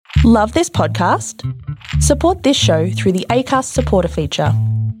Love this podcast? Support this show through the Acast supporter feature.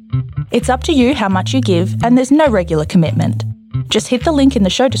 It's up to you how much you give, and there's no regular commitment. Just hit the link in the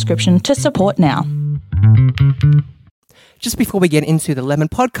show description to support now. Just before we get into the Lemon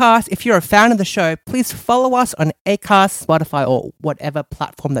Podcast, if you're a fan of the show, please follow us on Acast, Spotify, or whatever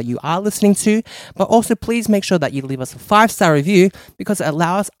platform that you are listening to. But also, please make sure that you leave us a 5-star review because it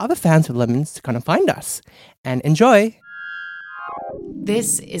allows other fans of Lemons to kind of find us. And enjoy!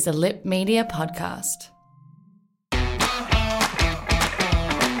 This is a Lip Media podcast.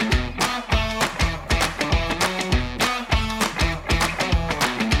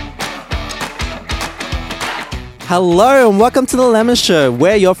 Hello and welcome to The Lemon Show.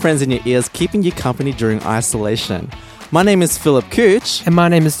 We're your friends in your ears, keeping you company during isolation. My name is Philip Cooch. And my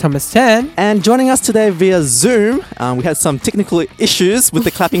name is Thomas Tan. And joining us today via Zoom, we had some technical issues with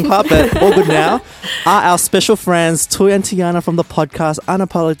the clapping part, but all good now, are our special friends, Toy and Tiana from the podcast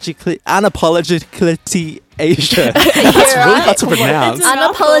Unapologetically Asia. That's really hard to pronounce.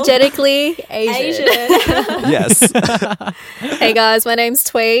 Unapologetically Asian. Yes. Hey guys, my name's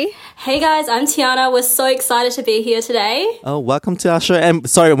Twee. Hey guys, I'm Tiana. We're so excited to be here today. Oh, welcome to our show. And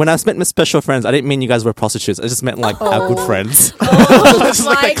sorry, when I meant my special friends, I didn't mean you guys were prostitutes. I just meant like our good friends. Oh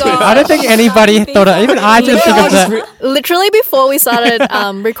my god. I don't think anybody thought it. Even I didn't think of that. Literally before we started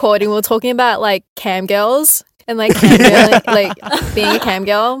recording, we were talking about like cam girls and like cam girl, like being a cam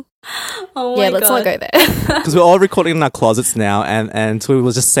girl. Oh my yeah, let's not go there. Because we're all recording in our closets now, and Tui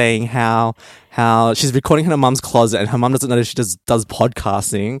was just saying how she's recording in her mum's closet, and her mum doesn't know that she just does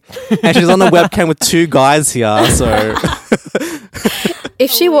podcasting, and she's on the webcam with two guys here. So If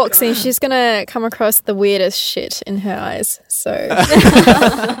she walks in, she's gonna come across the weirdest shit in her eyes. So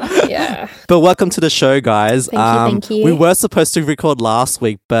yeah. But welcome to the show, guys. Thank you. We were supposed to record last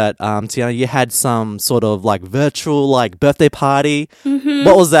week, but Tiana, you had some sort of like virtual like birthday party. Mm-hmm.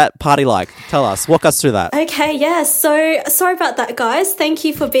 What was that party like? Tell us. Walk us through that. Okay, yeah. So sorry about that, guys. Thank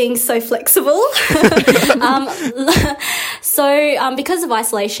you for being so flexible. Because of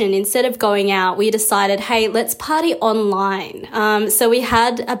isolation, instead of going out, we decided, hey, let's party online. So we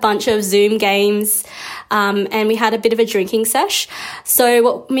had a bunch of Zoom games, and we had a bit of a drinking sesh. So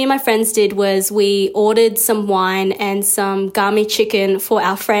what me and my friends did was we ordered some wine and some gami chicken for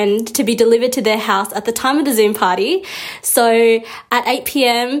our friend to be delivered to their house at the time of the Zoom party. So at 8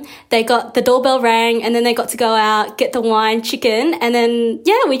 p.m, the doorbell rang, and then they got to go out, get the wine, chicken, and then,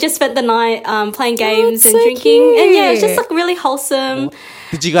 yeah, we just spent the night playing games and drinking. Cute. And yeah, it was just like really wholesome.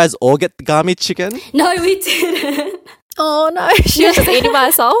 Did you guys all get the gami chicken? No, we didn't. Oh no, she was just eating by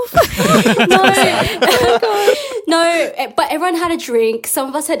herself. No, but everyone had a drink. Some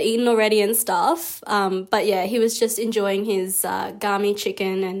of us had eaten already and stuff. But yeah, he was just enjoying his gami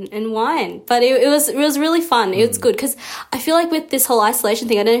chicken and wine. But it was really fun. It was good because I feel like with this whole isolation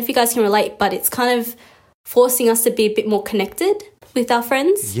thing, I don't know if you guys can relate, but it's kind of forcing us to be a bit more connected with our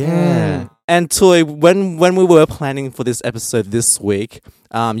friends. Yeah. And Toy, when we were planning for this episode this week,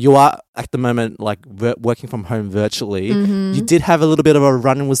 you are at the moment like working from home virtually. Mm-hmm. You did have a little bit of a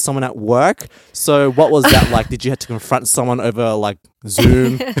run-in with someone at work. So what was that like? Did you have to confront someone over like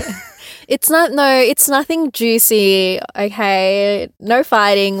Zoom? It's nothing juicy, okay? No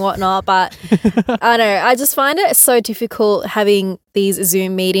fighting, whatnot, but I don't know. I just find it so difficult having these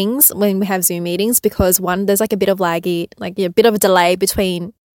Zoom meetings when we have Zoom meetings because one, there's like a bit of laggy, like a bit of a delay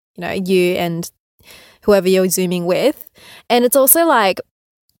between, you know, you and whoever you're Zooming with. And it's also like,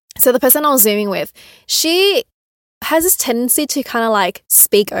 so the person I was Zooming with, she has this tendency to kind of like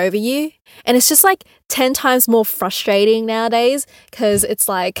speak over you. And it's just like 10 times more frustrating nowadays because it's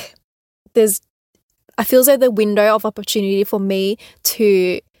like, I feel as though the window of opportunity for me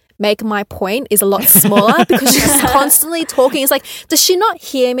to make my point is a lot smaller because she's constantly talking. It's like, does she not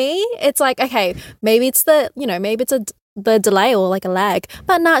hear me? It's like, okay, maybe it's the delay or like a lag.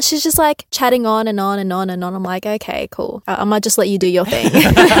 But nah, she's just like chatting on and on and on and on. I'm like, okay, cool. I might just let you do your thing.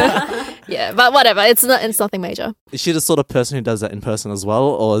 Yeah, but whatever. It's nothing major. Is she the sort of person who does that in person as well?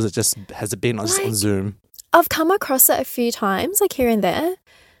 Or has it been just on Zoom? I've come across it a few times, like here and there.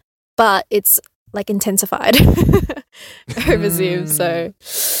 But it's like intensified over Zoom. So,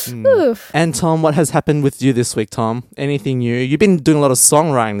 oof. And Tom, what has happened with you this week, Tom? Anything new? You've been doing a lot of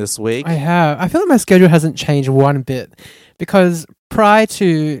songwriting this week. I have. I feel like my schedule hasn't changed one bit because prior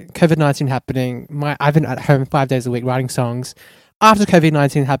to COVID-19 happening, I've been at home 5 days a week writing songs. after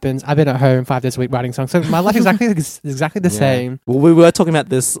COVID-19 happens, I've been at home 5 days a week writing songs. So my life is exactly the same. Well, we were talking about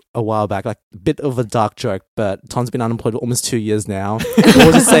this a while back, like a bit of a dark joke, but Tom's been unemployed for almost 2 years now. We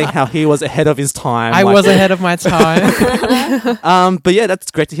were just saying how he was ahead of his time. I was ahead of my time. But yeah, that's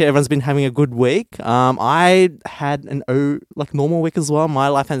great to hear. Everyone's been having a good week. I had an normal week as well. My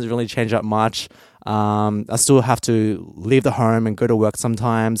life hasn't really changed that much. I still have to leave the home and go to work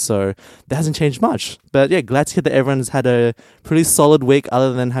sometimes, so that hasn't changed much. But yeah, glad to hear that everyone's had a pretty solid week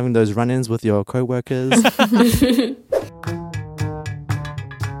other than having those run-ins with your co-workers.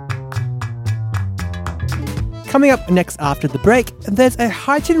 Coming up next after the break, there's a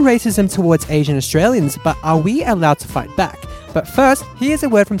heightened racism towards Asian Australians, but are we allowed to fight back? But first, here's a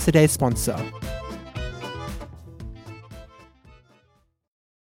word from today's sponsor.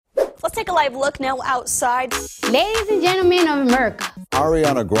 Let's take a live look now outside. Ladies and gentlemen of America.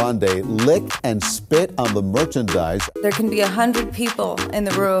 Ariana Grande lick and spit on the merchandise. There can be 100 people in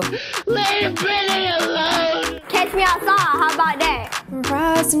the room. Leave Britney alone. Catch me outside, how about that?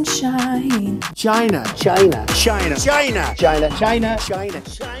 Rise and shine. China.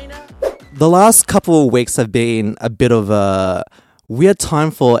 The last couple of weeks have been a bit of a weird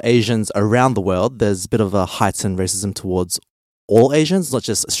time for Asians around the world. There's a bit of a heightened racism towards all Asians, not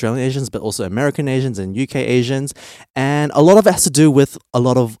just Australian Asians, but also American Asians and UK Asians. And a lot of it has to do with a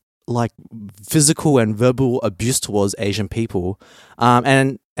lot of like physical and verbal abuse towards Asian people.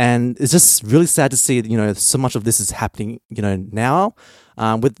 And it's just really sad to see, so much of this is happening, now.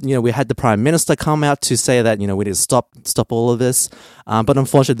 We had the Prime Minister come out to say that, we need to stop all of this. But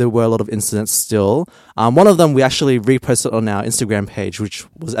unfortunately, there were a lot of incidents still. One of them we actually reposted on our Instagram page, which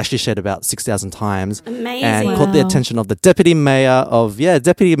was actually shared about 6,000 times. Amazing. And caught the attention of the Deputy Mayor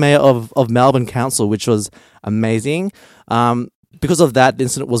of Melbourne Council, which was amazing. Because of that, the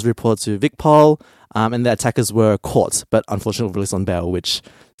incident was reported to VicPol, and the attackers were caught, but unfortunately released on bail, which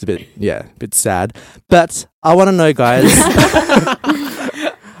is a bit sad. But I want to know, guys.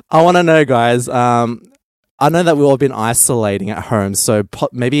 I know that we've all been isolating at home, so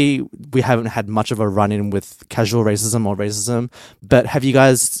maybe we haven't had much of a run-in with casual racism or racism, but have you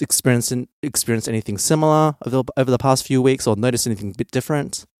guys experienced anything similar over the past few weeks or noticed anything a bit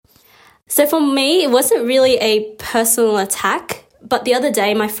different? So for me, it wasn't really a personal attack, but the other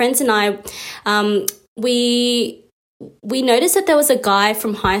day, my friends and I, we noticed that there was a guy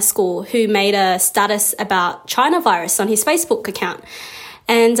from high school who made a status about China virus on his Facebook account.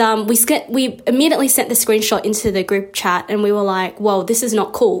 And we immediately sent the screenshot into the group chat and we were like, whoa, this is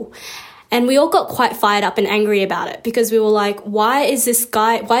not cool. And we all got quite fired up and angry about it because we were like, why does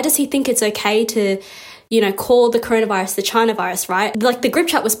he think it's okay to, call the coronavirus the China virus, right? Like the group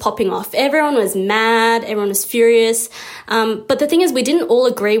chat was popping off. Everyone was mad. Everyone was furious. But the thing is, we didn't all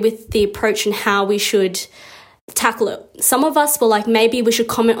agree with the approach and how we should tackle it. Some of us were like, maybe we should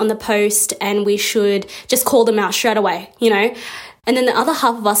comment on the post and we should just call them out straight away, And then the other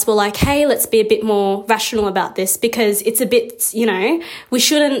half of us were like, hey, let's be a bit more rational about this because it's a bit, we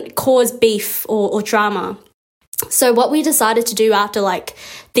shouldn't cause beef or drama. So what we decided to do after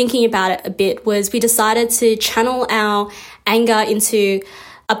thinking about it a bit was we decided to channel our anger into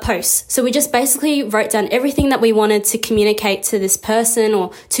a post. So we just basically wrote down everything that we wanted to communicate to this person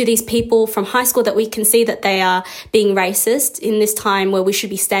or to these people from high school that we can see that they are being racist in this time where we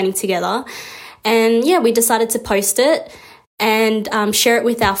should be standing together. And yeah, we decided to post it and share it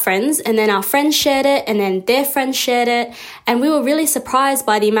with our friends, and then our friends shared it, and then their friends shared it, and we were really surprised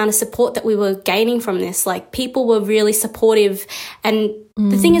by the amount of support that we were gaining from this. People were really supportive, and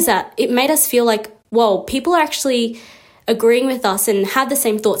the thing is that it made us feel like, whoa, people are actually agreeing with us and have the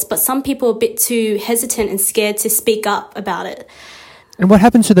same thoughts, but some people are a bit too hesitant and scared to speak up about it. And what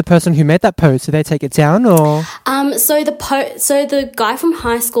happened to the person who made that post? Did they take it down or? So the guy from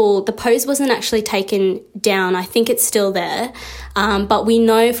high school, the post wasn't actually taken down. I think it's still there. But we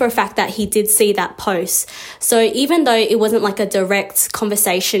know for a fact that he did see that post. So even though it wasn't like a direct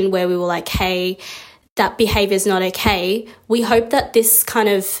conversation where we were like, hey, that behavior is not okay, we hope that this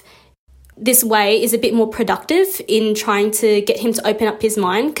way is a bit more productive in trying to get him to open up his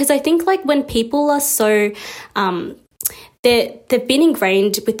mind. Because I think when people are so they've been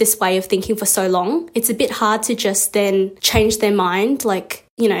ingrained with this way of thinking for so long, it's a bit hard to just then change their mind,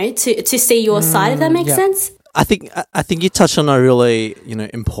 to see your side, if that makes sense. I think you touched on a really,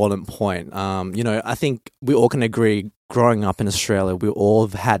 important point. I think we all can agree, growing up in Australia, we all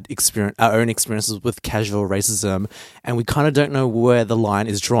have had our own experiences with casual racism, and we kind of don't know where the line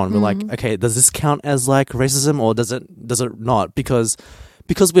is drawn. We're like, okay, does this count as racism or does it not? Because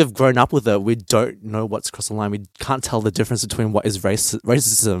we've grown up with it, we don't know what's crossed the line. We can't tell the difference between what is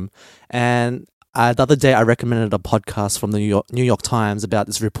racism. And the other day I recommended a podcast from the New York Times about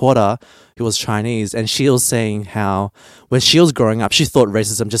this reporter who was Chinese, and she was saying how when she was growing up, she thought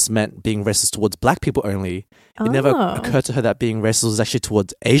racism just meant being racist towards black people only. It never occurred to her that being racist was actually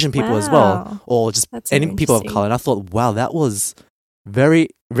towards Asian people as well, or just any people of color. And I thought, wow, that was very,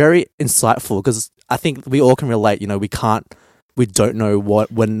 very insightful, because I think we all can relate. You know, we don't know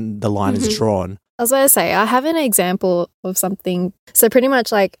when the line is drawn. I was going to say, I have an example of something. So pretty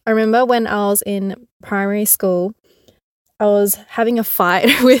much like, I remember when I was in primary school, I was having a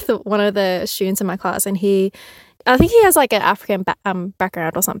fight with one of the students in my class, and I think he has like an African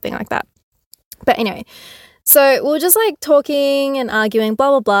background or something like that. But anyway, so we were just like talking and arguing, blah,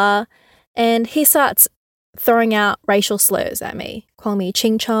 blah, blah. And he starts throwing out racial slurs at me, calling me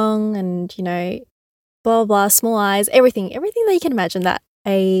ching chong and, you know, blah, blah, blah, small eyes, everything that you can imagine that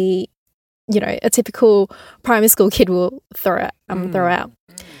a typical primary school kid will throw out.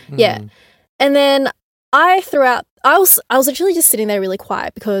 Yeah. And then I was literally just sitting there really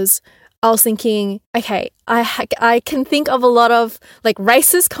quiet, because I was thinking, okay, I can think of a lot of like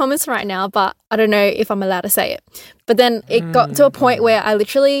racist comments right now, but I don't know if I'm allowed to say it. But then it got to a point where I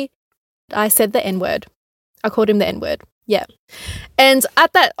said the N-word. I called him the N-word. Yeah. And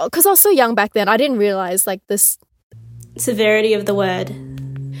at that, because I was so young back then, I didn't realize like this severity of the word.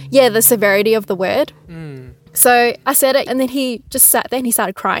 Yeah, the severity of the word. So I said it, and then he just sat there and he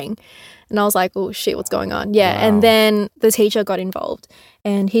started crying. And I was like, oh, shit, what's going on? Yeah. Wow. And then the teacher got involved,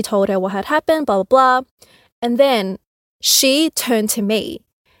 and he told her what had happened, blah, blah, blah. And then she turned to me,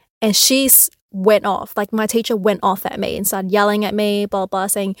 and she went off. Like, my teacher went off at me and started yelling at me, blah, blah,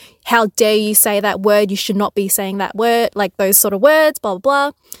 saying, how dare you say that word? You should not be saying that word, like those sort of words, blah,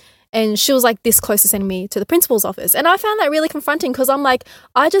 blah, blah. And she was like this close to sending me to the principal's office. And I found that really confronting, because I'm like,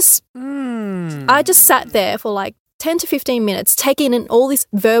 I just sat there for like 10 to 15 minutes taking in all this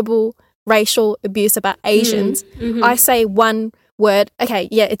verbal racial abuse about Asians. I say one word, okay,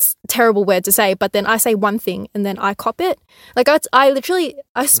 yeah, it's a terrible word to say, but then I say one thing and then I cop it. Like I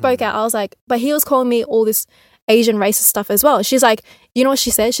spoke out. I was like, but he was calling me all this Asian racist stuff as well. She's like, you know what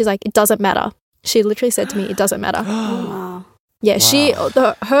she said? She's like, it doesn't matter. She literally said to me, it doesn't matter. Wow. Yeah,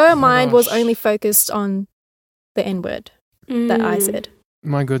 her mind was only focused on the N-word that I said.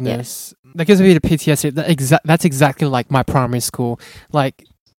 My goodness. Yeah. That gives me the PTSD. That's exactly like my primary school. Like,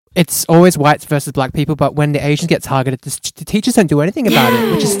 it's always whites versus black people, but when the Asians get targeted, the teachers don't do anything about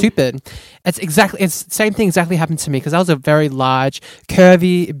it, which is stupid. It's the same thing exactly happened to me, because I was a very large,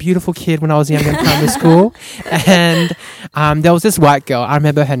 curvy, beautiful kid when I was young in primary school. And there was this white girl. I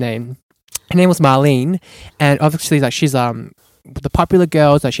remember her name. Her name was Marlene. And obviously, like, she's the popular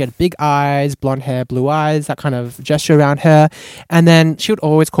girls, like, she had big eyes, blonde hair, blue eyes, that kind of gesture around her. And then she would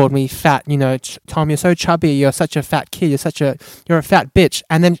always call me fat, you know, Tom, you're so chubby, you're such a fat kid, you're a fat bitch.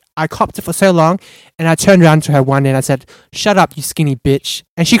 And then I copped it for so long, and I turned around to her one day and I said, shut up, you skinny bitch.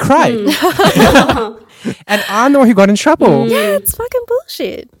 And she cried. And I'm the one who got in trouble. Yeah, it's fucking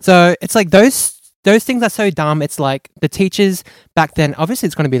bullshit. So it's like those things are so dumb. It's like the teachers back then, obviously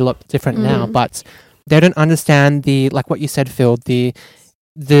it's going to be a lot different now, but they don't understand like what you said, Phil, the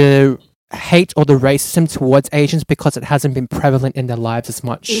hate or the racism towards Asians, because it hasn't been prevalent in their lives as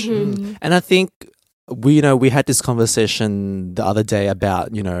much. And I think we had this conversation the other day about,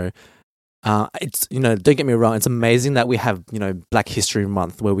 it's, don't get me wrong, it's amazing that we have, Black History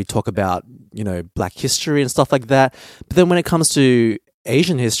Month, where we talk about, Black history and stuff like that. But then when it comes to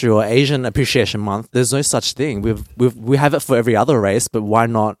Asian history or Asian Appreciation Month, there's no such thing. We have it for every other race, but why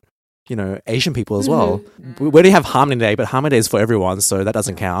not, Asian people as well? We already have Harmony Day, but Harmony Day is for everyone, so that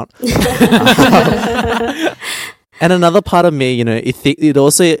doesn't count. And another part of me,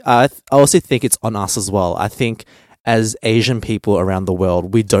 I also think it's on us as well. I think as Asian people around the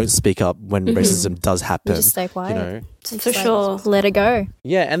world, we don't speak up when racism does happen. We just stay quiet. For sure. Let it go.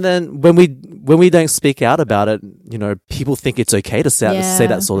 Yeah, and then when we don't speak out about it, people think it's okay to say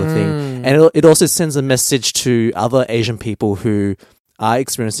that sort of thing. And it also sends a message to other Asian people who are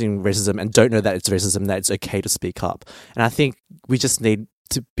experiencing racism and don't know that it's racism, that it's okay to speak up. And I think we just need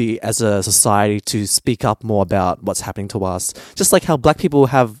to be, as a society, to speak up more about what's happening to us. Just like how Black people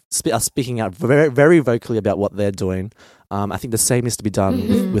are speaking out very, very vocally about what they're doing. I think the same needs to be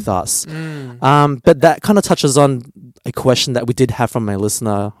done with us. But that kind of touches on a question that we did have from a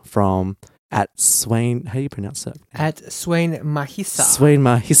listener from @Swain, how do you pronounce it? @Swain Mahisa. Swain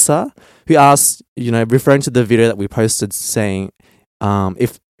Mahisa, who asked, referring to the video that we posted, saying,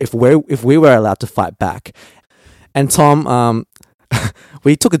 if we were allowed to fight back. And Tom,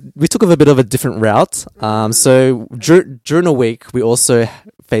 we took a bit of a different route. So during the week, we also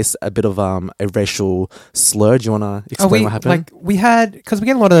faced a bit of a racial slur. Do you want to explain what happened? Because we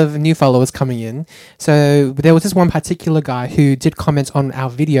get a lot of new followers coming in. So there was this one particular guy who did comment on our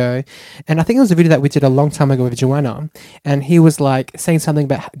video, and I think it was a video that we did a long time ago with Joanna, and he was like saying something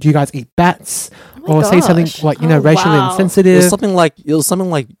about, do you guys eat bats? Or say something like, racially insensitive. It was something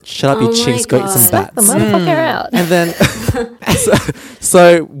like, shut up, you chinks, go eat some bats. The motherfucker out. And then,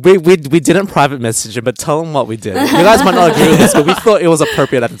 so we didn't private message him, but tell him what we did. You guys might not agree with this, but we thought it was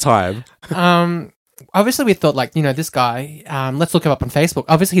appropriate at the time. Obviously, we thought, this guy, let's look him up on Facebook.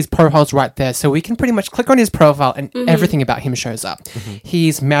 Obviously, his profile's right there, so we can pretty much click on his profile and everything about him shows up.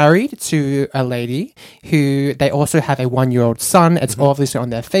 He's married to a lady who they also have a 1-year-old son. It's obviously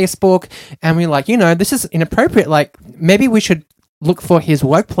on their Facebook. And we're like, this is inappropriate. Like, maybe we should look for his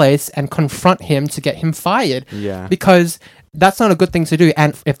workplace and confront him to get him fired. Yeah. Because that's not a good thing to do.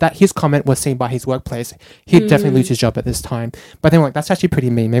 And if his comment was seen by his workplace, he'd definitely lose his job at this time. But then that's actually pretty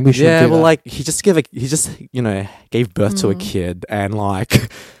mean. Maybe we should do that. he just gave birth to a kid, and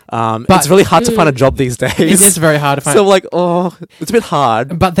it's really hard to find a job these days. It is very hard to find. So it's a bit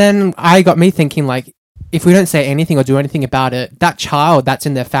hard. But then I got me thinking, if we don't say anything or do anything about it, that child that's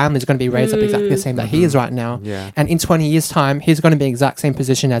in their family is going to be raised up exactly the same that he is right now. Yeah. And in 20 years' time, he's going to be in the exact same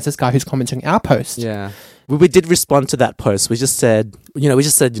position as this guy who's commenting our post. Yeah. We did respond to that post. We just said,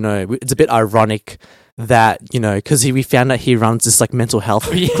 it's a bit ironic that, because we found out he runs this mental health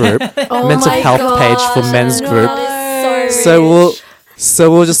group, mental health page for men's group. So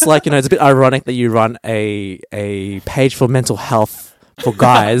we'll just it's a bit ironic that you run a page for mental health for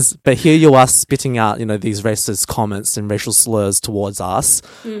guys, but here you are spitting out, these racist comments and racial slurs towards us.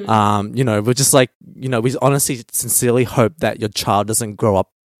 We're just we honestly, sincerely hope that your child doesn't grow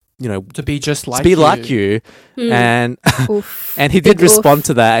up, to be just like you. And and he did respond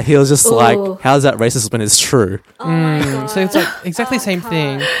to that. He was just how's that racist when it's true? Oh my God. So it's exactly the same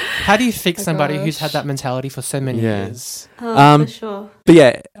thing. How do you fix somebody who's had that mentality for so many years? For sure. But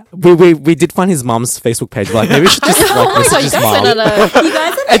yeah, we did find his mum's Facebook page. Maybe we should just message his mum. You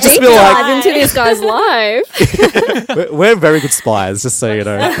guys are and just be into this guy's life. We're very good spies, just so you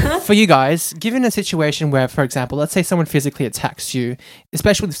know. For you guys, given a situation where, for example, let's say someone physically attacks you,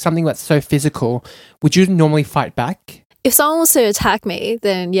 especially with something that's so physical, would you normally fight back? If someone was to attack me,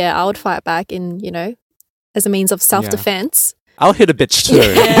 then I would fight back as a means of self-defense. I'll hit a bitch too.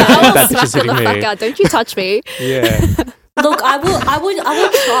 That bitch is hitting me. Don't you touch me. Yeah. Look, I will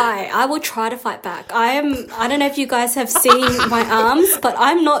try. I will try to fight back. I don't know if you guys have seen my arms, but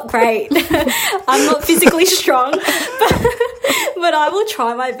I'm not great. I'm not physically strong, but I will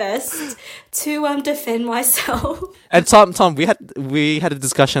try my best to defend myself. And Tom, we had a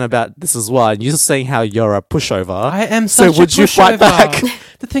discussion about this as well. And you're saying how you're a pushover. I am such a pushover. So would you fight back?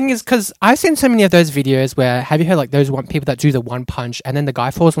 The thing is, because I've seen so many of those videos where, have you heard those people that do the one punch and then the guy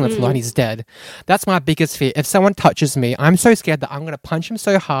falls on the floor and he's dead? That's my biggest fear. If someone touches me, I'm so scared that I'm going to punch him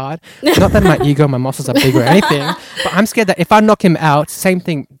so hard. Not that my ego and my muscles are big or anything, but I'm scared that if I knock him out, same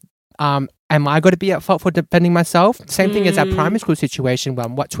thing. Am I going to be at fault for defending myself? Same thing as our primary school situation.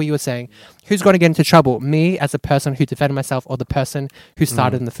 What Tweety was saying, who's going to get into trouble? Me as a person who defended myself, or the person who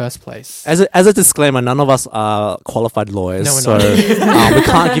started in the first place? As a disclaimer, none of us are qualified lawyers, so we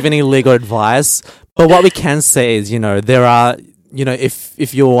can't give any legal advice. But what we can say is, there are,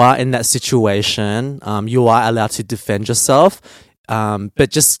 if you are in that situation, you are allowed to defend yourself. But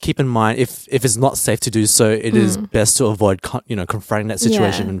just keep in mind, if it's not safe to do so, it is best to avoid, confronting that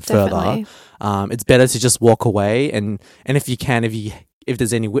situation even further. It's better to just walk away, and if you can, if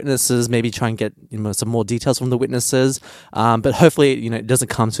there's any witnesses, maybe try and get some more details from the witnesses. But hopefully, it doesn't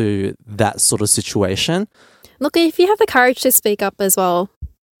come to that sort of situation. Look, if you have the courage to speak up as well,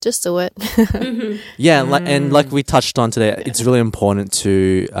 just do it. Yeah, like we touched on today, it's really important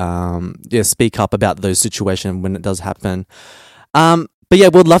to speak up about those situations when it does happen. But yeah,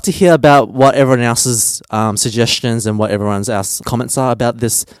 we'd love to hear about what everyone else's suggestions and what everyone's else comments are about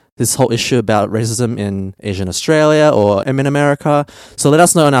this whole issue about racism in Asian Australia or in America. So let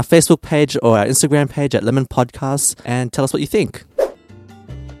us know on our Facebook page or our Instagram page at Lemon Podcasts and tell us what you think.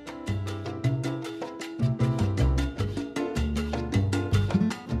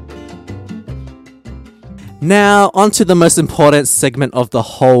 Now, on to the most important segment of the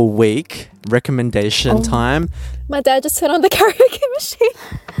whole week, recommendation time. My dad just turned on the karaoke machine.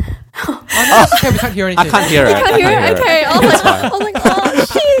 That's okay, we can't hear anything. I can't hear it. You can't hear it? Okay. I was like, oh,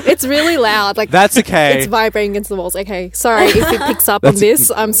 shit. It's really loud. That's okay. It's vibrating against the walls. Okay. Sorry if it picks up on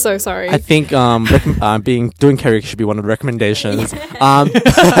this. I'm so sorry. I think doing karaoke should be one of the recommendations.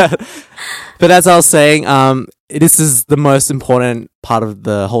 But But as I was saying, this is the most important part of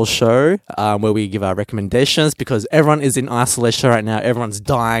the whole show, where we give our recommendations because everyone is in isolation right now. Everyone's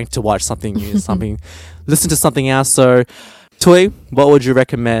dying to watch something new, listen to something else. So, Tui, what would you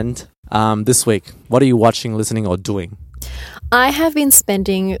recommend this week? What are you watching, listening, or doing? I have been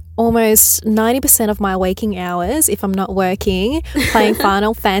spending almost 90% of my waking hours, if I'm not working, playing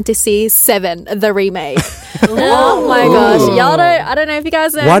Final Fantasy VII, the remake. Oh my gosh. I don't know if you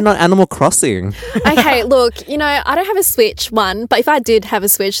guys know. Why not Animal Crossing? Okay, look, I don't have a Switch, but if I did have a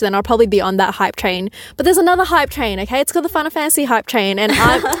Switch, then I'll probably be on that hype train. But there's another hype train, okay? It's called the Final Fantasy hype train, and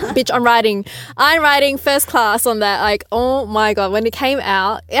I'm riding first class on that. Like, oh my God, when it came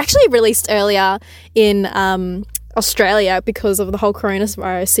out, it actually released earlier in Australia because of the whole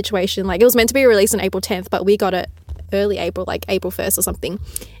coronavirus situation. Like, it was meant to be released on April 10th, but we got it early April, like April 1st or something.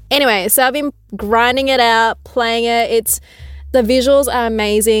 Anyway, so I've been grinding it out, playing it. The visuals are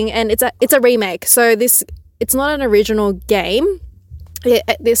amazing, and it's a remake. So it's not an original game.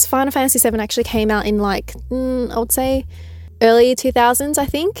 This Final Fantasy VII actually came out in I would say early 2000s, I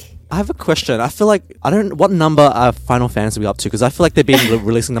think. I have a question. I feel like what number are Final Fantasy up to? Because I feel like they've been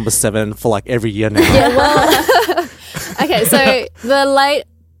releasing number 7 for like every year now. Yeah, well, okay, so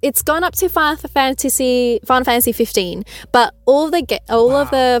it's gone up to Final Fantasy 15, but all of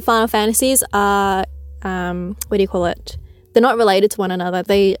the Final Fantasies are what do you call it? They're not related to one another.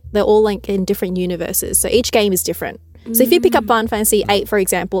 They're all like in different universes. So each game is different. So if you pick up Final Fantasy 8, for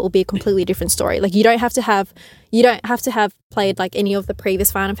example, it will be a completely different story. Like you don't have to have played like any of the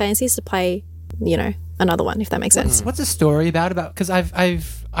previous Final Fantasies to play, another one, if that makes sense. What's the story about? Because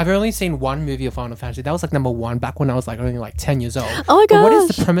I've only seen one movie of Final Fantasy. That was like number 1 back when I was like only like 10 years old. Oh my gosh. What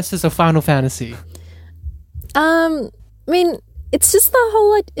is the premises of Final Fantasy? I mean, it's just the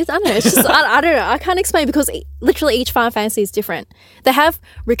whole, I don't know, it's just, I don't know, I can't explain because literally each Final Fantasy is different. They have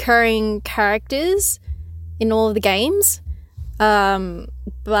recurring characters in all of the games,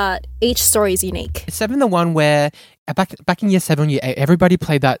 but each story is unique. Is 7 the one where back in year 7, year 8, everybody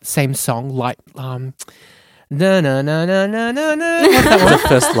played that same song, like na na na na na na na? What's that one? The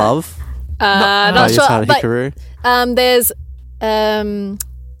First Love. Not sure, but Hikaru. there's To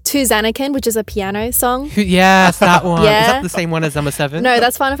Zanakin, which is a piano song. Yes, that one. Yeah. Is that the same one as number 7? No,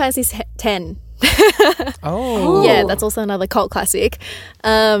 that's Final Fantasy 10. Oh. Yeah, that's also another cult classic.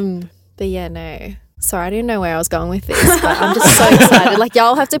 But yeah, no. Sorry, I didn't know where I was going with this, but I'm just so excited. Like,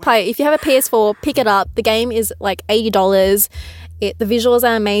 y'all have to play it. If you have a PS4, pick it up. The game is like $80. The visuals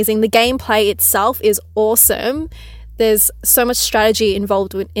are amazing. The gameplay itself is awesome. There's so much strategy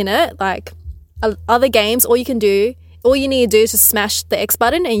involved in it. Like, other games, all you need to do is just smash the X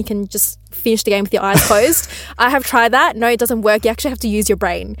button and you can just finish the game with your eyes closed. I have tried that. No, it doesn't work. You actually have to use your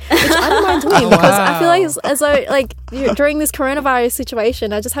brain, which I don't mind doing because I feel like as though like during this coronavirus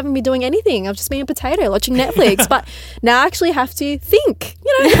situation, I just haven't been doing anything. I've just been a potato watching Netflix. But now I actually have to think.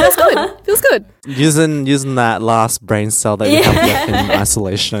 It feels good. It feels good. Using that last brain cell that we have left in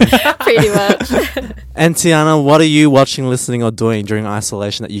isolation. Pretty much. And Tiana, what are you watching, listening, or doing during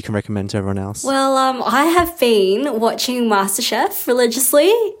isolation that you can recommend to everyone else? Well, I have been watching MasterChef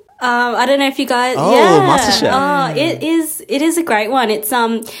religiously. I don't know if you guys. MasterChef. Oh, it is a great one.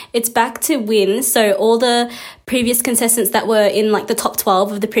 It's back to win. So all the previous contestants that were in like the top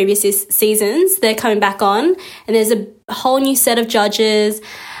 12 of the previous seasons, they're coming back on, and there's a whole new set of judges,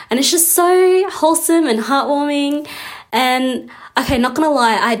 and it's just so wholesome and heartwarming. And okay, not gonna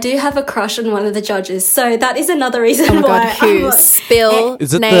lie, I do have a crush on one of the judges, so that is another reason why. Who? Spill.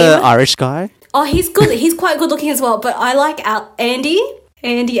 Is it name? the Irish guy? Oh, he's good. He's quite good looking as well. But I like Andy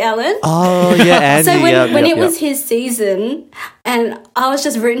Allen. Oh, yeah, Andy. So when it was his season, and I was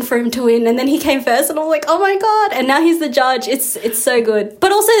just rooting for him to win, and then he came first, and I was like, oh my God, and now he's the judge. It's so good.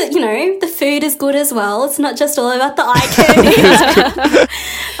 But also, the food is good as well. It's not just all about the eye candy.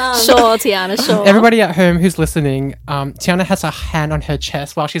 Sure, Tiana, sure. Everybody at home who's listening, Tiana has her hand on her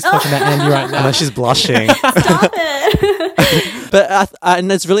chest while she's talking about Andy right now. She's blushing. Stop it. But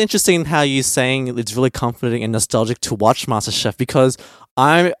and it's really interesting how you're saying it's really comforting and nostalgic to watch MasterChef, because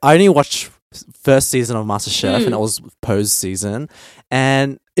I only watched first season of MasterChef and it was Poe's season,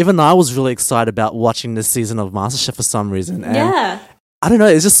 and even I was really excited about watching this season of MasterChef for some reason. And yeah. I don't know,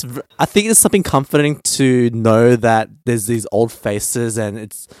 I think it's something comforting to know that there's these old faces and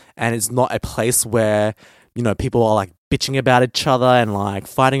it's not a place where, people are like bitching about each other and like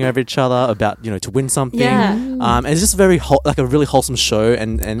fighting over each other about, to win something. Yeah. And it's just very like a really wholesome show,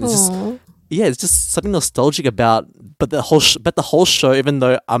 and it's just it's just something nostalgic about but the whole show, even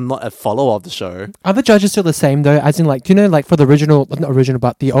though I'm not a follower of the show, Are the judges still the same though? As in, like, do you know, like for the original, not original,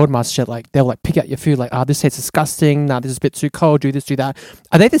 but the old MasterChef, like they'll like pick out your food, like, this tastes disgusting. Nah, this is a bit too cold. Do this, do that.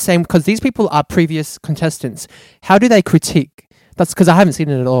 Are they the same? Because these people are previous contestants. How do they critique? That's because I haven't seen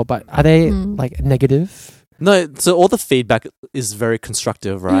it at all. But are they like negative? no. So all the feedback is very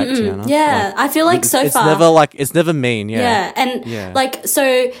constructive, right, Tiana? Yeah, I feel like it's far. it's never mean. Yeah. Yeah, and like,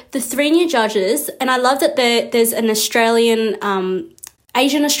 so the 3 new judges, and I love that there's an Australian,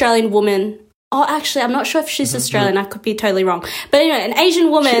 Asian Australian woman. Oh, actually, I'm not sure if she's Australian. I could be totally wrong. But anyway, an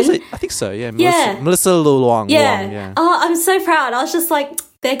Asian woman. I think so. Yeah. Yeah. Melissa Luong. Yeah. Luong, yeah. Oh, I'm so proud. I was just like,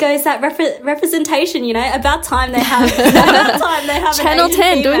 there goes that representation, you know. About time they have Channel an Asian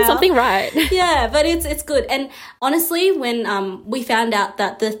 10 doing female. something right. Yeah, but it's good. And honestly, when we found out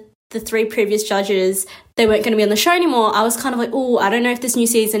that the 3 previous judges, they weren't going to be on the show anymore, I was kind of like, oh, I don't know if this new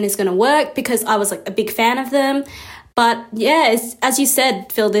season is going to work, because I was like a big fan of them. But yeah, as you said,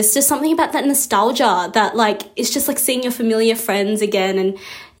 Phil, there's just something about that nostalgia that, like, it's just like seeing your familiar friends again, and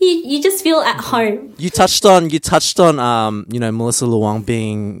you just feel at home. You touched on Melissa Luong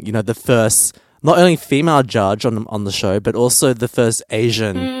being, the first not only female judge on the show, but also the first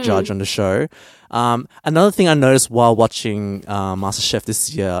Asian judge on the show. Another thing I noticed while watching MasterChef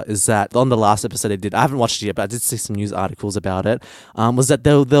this year is that on the last episode they did, I haven't watched it yet, but I did see some news articles about it, was that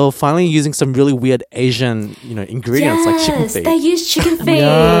they were finally using some really weird Asian, ingredients like chicken feet. They used chicken feet.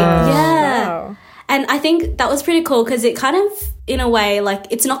 Yeah. Wow. And I think that was pretty cool because it kind of, in a way, like,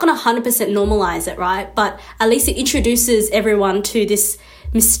 it's not going to 100% normalize it, right? But at least it introduces everyone to this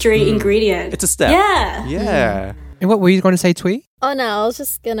mystery ingredient. It's a step. Yeah. Yeah. And what were you going to say, Twee? Oh no, I was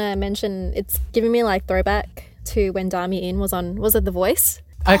just gonna mention it's giving me like throwback to when Dami In was on. Was it The Voice?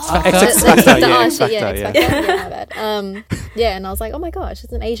 X Factor. X Factor, yeah. X Factor, yeah. yeah. Yeah, my bad. Yeah, and I was like, oh my gosh,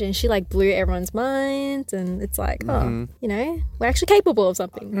 she's an Asian. She like blew everyone's minds, and it's like, we're actually capable of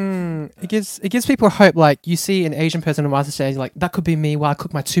something. It gives people hope. Like, you see an Asian person on MasterChef, like, that could be me while I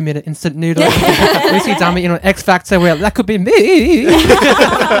cook my 2-minute instant noodle. We see Dami In on X Factor, where that could be me.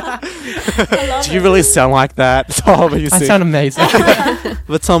 Do you really sound like that, Tom? I sound amazing.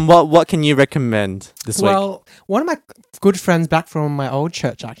 But Tom, what can you recommend this week? Well, one of my good friends back from my old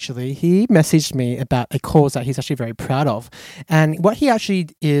church, actually, he messaged me about a cause that he's actually very proud of. And what he actually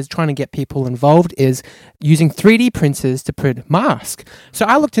is trying to get people involved is using 3D printers to print masks. So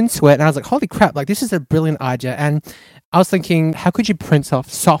I looked into it and I was like, holy crap, like, this is a brilliant idea. And I was thinking, how could you print off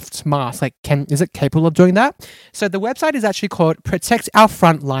soft masks? Like, is it capable of doing that? So the website is actually called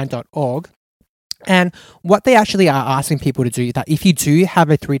protectourfrontline.org. And what they actually are asking people to do is that if you do have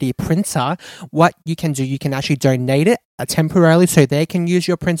a 3D printer, what you can do, you can actually donate it temporarily so they can use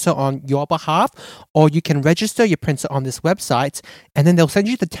your printer on your behalf, or you can register your printer on this website and then they'll send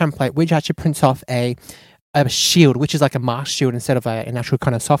you the template which actually prints off a shield, which is like a mask shield instead of an actual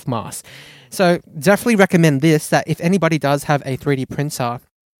kind of soft mask. So definitely recommend this, that if anybody does have a 3D printer,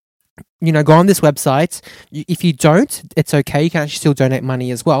 go on this website. If you don't, it's okay. You can actually still donate money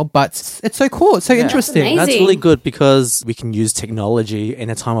as well. But it's so cool. It's so interesting. That's really good because we can use technology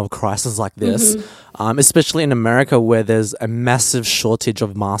in a time of crisis like this, especially in America where there's a massive shortage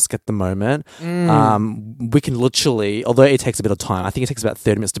of masks at the moment. We can literally, although it takes a bit of time, I think it takes about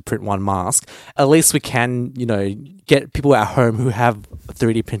 30 minutes to print one mask. At least we can, get people at home who have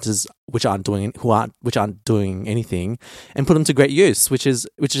 3D printers which aren't doing anything, and put them to great use, which is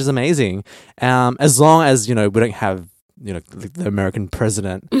amazing. As long as we don't have the American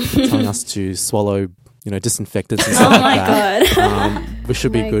president telling us to swallow disinfectants and stuff like that. God. We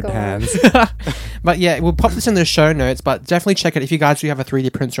should be good hands. But yeah, we'll pop this in the show notes, but definitely check it. If you guys do have a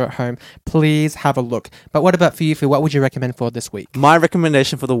 3D printer at home, please have a look. But what about for you, Phil? What would you recommend for this week? My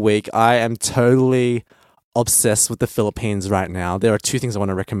recommendation for the week, I am totally obsessed with the Philippines right now. There are 2 things I want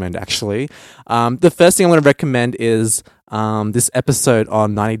to recommend, actually. The first thing I want to recommend is this episode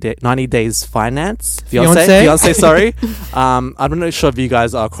on 90 Days Finance. Fiance, sorry. I'm not sure if you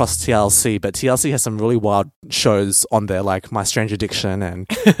guys are across TLC, but TLC has some really wild shows on there, like My Strange Addiction and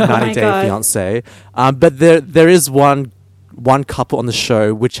 90 Day Fiance. But there is one couple on the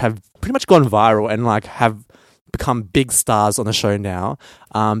show which have pretty much gone viral and like have become big stars on the show now.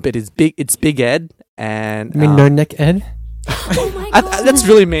 But it's Big Ed and No Neck Ed? Oh my God. That's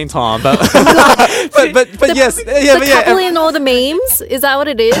really mean, Tom. But yes, the couple in all the memes, is that what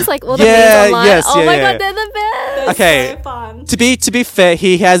it is? Like all the memes online. Yes, oh my God, they're the best. Okay. So fun. To be fair,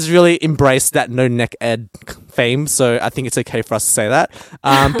 he has really embraced that no neck ed fame, so I think it's okay for us to say that.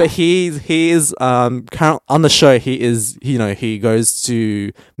 But he is current on the show. He goes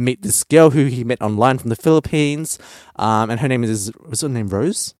to meet this girl who he met online from the Philippines, and her name was her name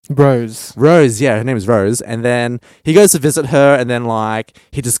Rose? Rose, yeah, her name is Rose. And then he goes to visit her, and then like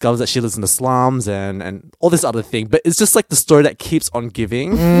he discovers that she lives in the slums and all this other thing. But it's just like the story that keeps on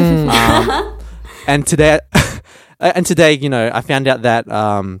giving. And today, I found out that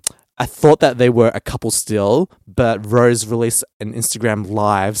I thought that they were a couple still, but Rose released an Instagram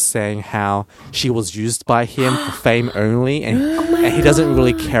live saying how she was used by him for fame only, and he doesn't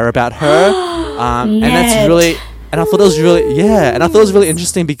really care about her. And that's really. And I thought it was really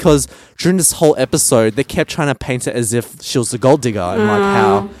interesting because during this whole episode, they kept trying to paint it as if she was a gold digger and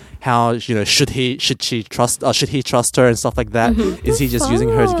like how should he trust her and stuff like that? Is he just using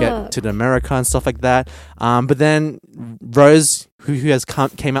her to get to America and stuff like that? But then Rose, who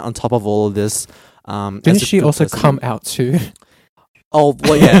came out on top of all of this, didn't she also come out too? Oh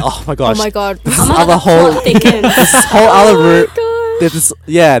well, yeah. Oh my gosh. Oh my god. This whole other there's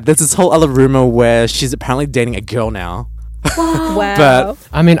this whole other rumor where she's apparently dating a girl now. Wow. But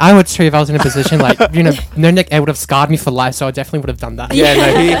I mean, I would too if I was in a position like no neck ed would have scarred me for life, so I definitely would have done that. Yeah,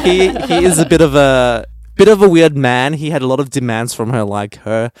 no, he is a bit of a weird man. He had a lot of demands from her, like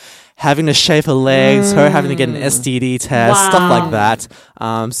her having to shave her legs, her having to get an STD test, stuff like that.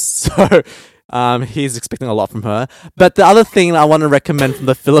 So he's expecting a lot from her. But the other thing I want to recommend from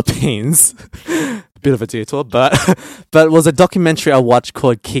the Philippines, bit of a detour, but was a documentary I watched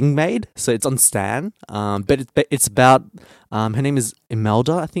called King Maid. So it's on Stan. But it's about her name is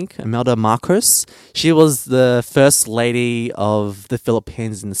Imelda Marcos. She was the first lady of the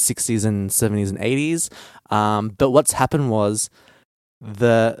Philippines in the 60s and 70s and 80s. But what's happened was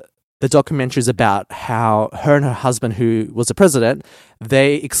the documentary is about how her and her husband, who was a president,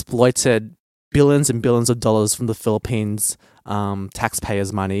 they exploited billions and billions of dollars from the Philippines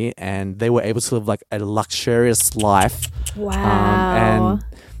taxpayers' money, and they were able to live like a luxurious life. Wow. And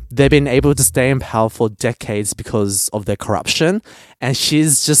they've been able to stay in power for decades because of their corruption. And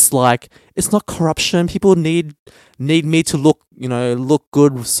she's just like, it's not corruption. People need me to look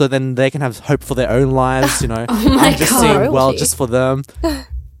good, so then they can have hope for their own lives. I'm just seeing well just for them.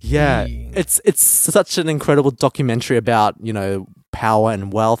 Yeah, it's such an incredible documentary about power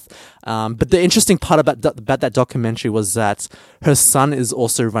and wealth. But the interesting part about that documentary was that her son is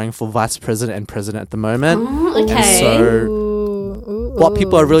also running for vice president and president at the moment. Okay. And so what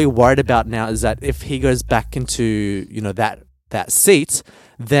people are really worried about now is that if he goes back into that seat,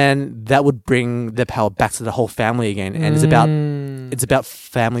 then that would bring their power back to the whole family again. And it's about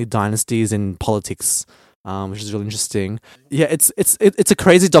family dynasties in politics. Which is really interesting. Yeah, it's a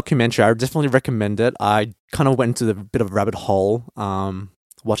crazy documentary. I definitely recommend it. I kind of went into a bit of a rabbit hole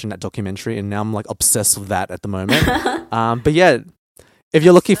watching that documentary, and now I'm like obsessed with that at the moment. But yeah, if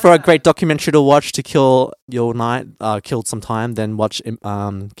you're looking for a great documentary to watch to kill your night, kill some time, then watch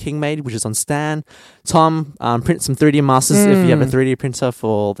King Maid, which is on Stan. Tom, print some 3D masters if you have a 3D printer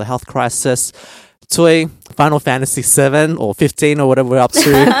for the health crisis. Toy, Final Fantasy 7 or 15 or whatever we're up to.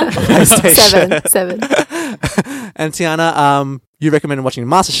 PlayStation. 7. And Tiana, you recommended watching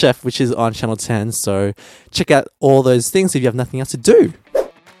MasterChef, which is on Channel 10. So check out all those things if you have nothing else to do.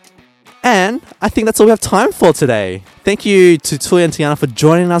 And I think that's all we have time for today. Thank you to Tui and Tiana for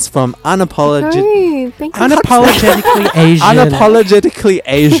joining us from Unapologetically Asian. Unapologetically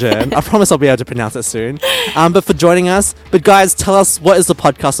Asian. I promise I'll be able to pronounce it soon. But for joining us. But guys, tell us, what is the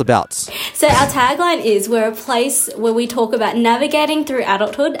podcast about? So our tagline is, we're a place where we talk about navigating through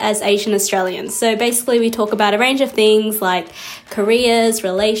adulthood as Asian Australians. So basically we talk about a range of things like careers,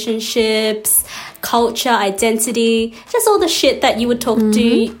 relationships, culture, identity, just all the shit that you would talk to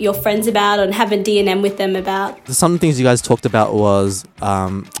your friends about and have a D&M with them about. Some things you guys talked about was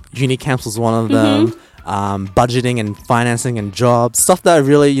uni camps was one of them, budgeting and financing and jobs, stuff that are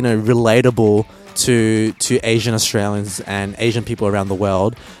really, relatable to Asian Australians and Asian people around the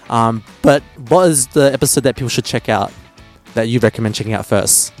world. But what is the episode that people should check out that you recommend checking out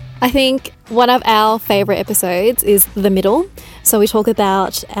first? I think one of our favourite episodes is The Middle. So we talk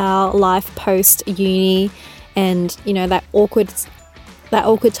about our life post-uni and, that awkward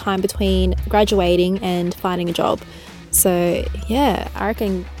time between graduating and finding a job. So, yeah, I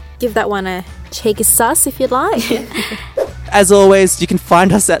reckon give that one a cheeky sus if you'd like. As always, you can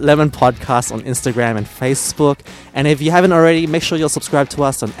find us at Lemon Podcast on Instagram and Facebook. And if you haven't already, make sure you'll subscribe to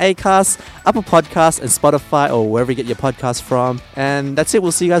us on Acast, Apple Podcasts, and Spotify, or wherever you get your podcasts from. And that's it.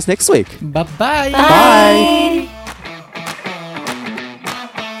 We'll see you guys next week. Bye-bye. Bye.